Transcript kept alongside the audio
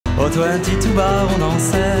Au toit petit tout bas on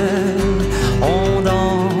dansait, on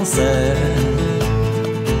dansait.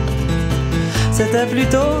 C'était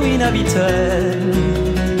plutôt inhabituel,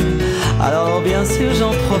 alors bien sûr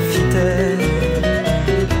j'en profitais.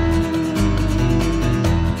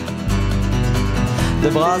 De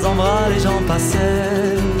bras en bras les gens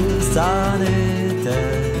passaient, ça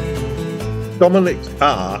n'était. Dominique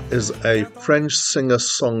A is a French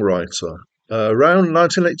singer-songwriter. Around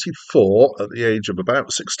 1984, at the age of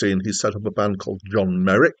about 16, he set up a band called John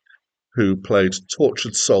Merrick, who played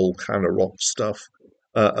tortured soul kind of rock stuff.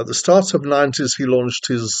 At the start of the 90s, he launched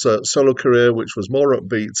his solo career, which was more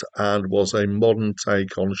upbeat and was a modern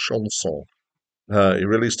take on chanson. He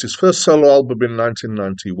released his first solo album in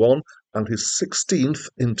 1991 and his 16th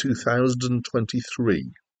in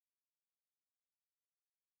 2023.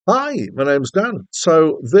 Hi, my name's Dan.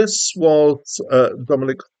 So this was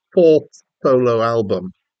Dominique's fourth solo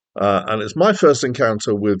album, and it's my first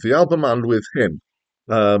encounter with the album and with him.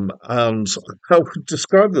 And I would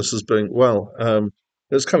describe this as being, well,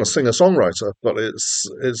 it's kind of singer-songwriter, but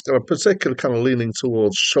it's got a particular kind of leaning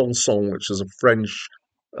towards chanson, which is a French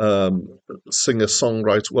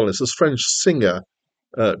singer-songwriter. Well, it's a French singer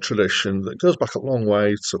tradition that goes back a long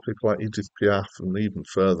way to people like Edith Piaf and even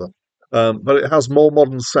further. But it has more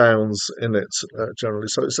modern sounds in it generally,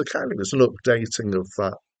 so it's an updating of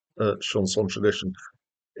that chanson tradition.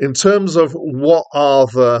 In terms of what are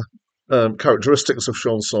the characteristics of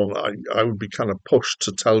chanson, I would be kind of pushed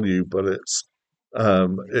to tell you, but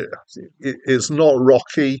it's not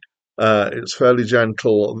rocky. It's fairly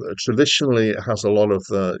gentle. Traditionally, it has a lot of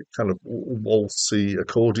the kind of waltzy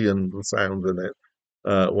accordion sound in it,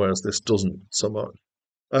 whereas this doesn't so much.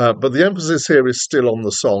 But the emphasis here is still on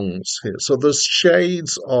the songs here. So there's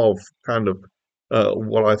shades of kind of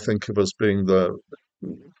what I think of as being the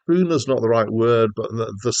crooner's not the right word, but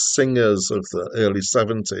the singers of the early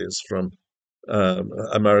 70s from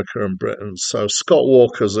America and Britain. So Scott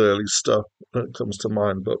Walker's early stuff comes to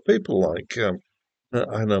mind, but people like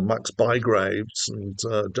I know Max Bygraves and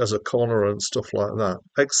Des O'Connor and stuff like that.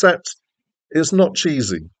 Except it's not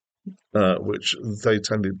cheesy, which they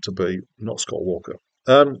tended to be. Not Scott Walker.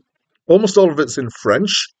 Almost all of it's in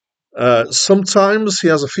French. Sometimes he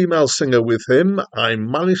has a female singer with him. I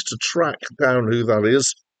managed to track down who that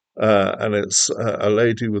is, and it's a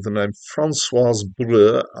lady with the name Françoise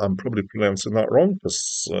Breu. I'm probably pronouncing that wrong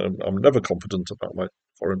because I'm never confident about my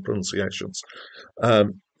foreign pronunciations.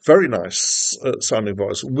 Very nice sounding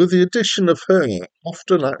voice. With the addition of her,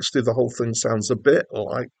 often actually the whole thing sounds a bit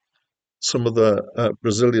like some of the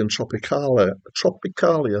Brazilian Tropicalia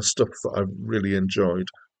stuff that I've really enjoyed.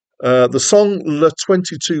 The song Le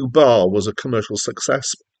 22 Bar was a commercial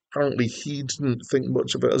success. Apparently he didn't think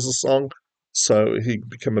much of it as a song, so he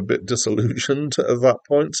became a bit disillusioned at that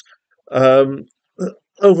point.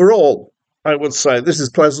 Overall, I would say this is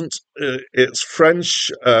pleasant. It's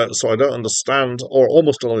French, so I don't understand, or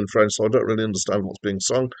almost all in French, so I don't really understand what's being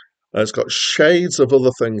sung. It's got shades of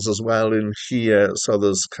other things as well in here. So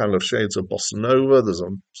there's kind of shades of bossa nova. There's a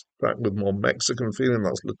track with more Mexican feeling.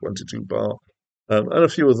 That's the 22 bar. And a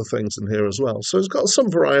few other things in here as well. So it's got some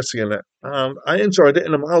variety in it. And I enjoyed it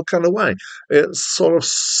in a mild kind of way. It's sort of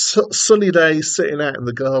sunny day, sitting out in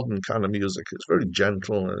the garden kind of music. It's very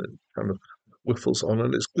gentle and it kind of whiffles on.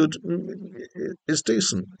 And it's good. It's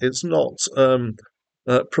decent. It's not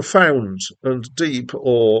profound and deep,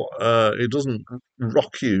 or it doesn't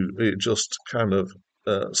rock you. It just kind of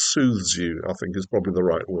soothes you, I think is probably the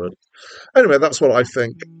right word. Anyway, that's what I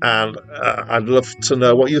think, and I'd love to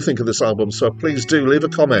know what you think of this album, so please do leave a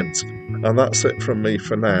comment. And that's it from me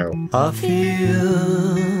for now. I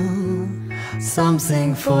feel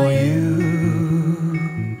something for you.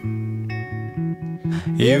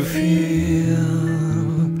 You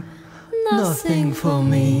feel nothing for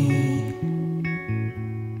me.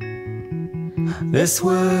 This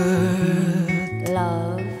word,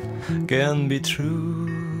 love, can be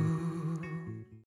true.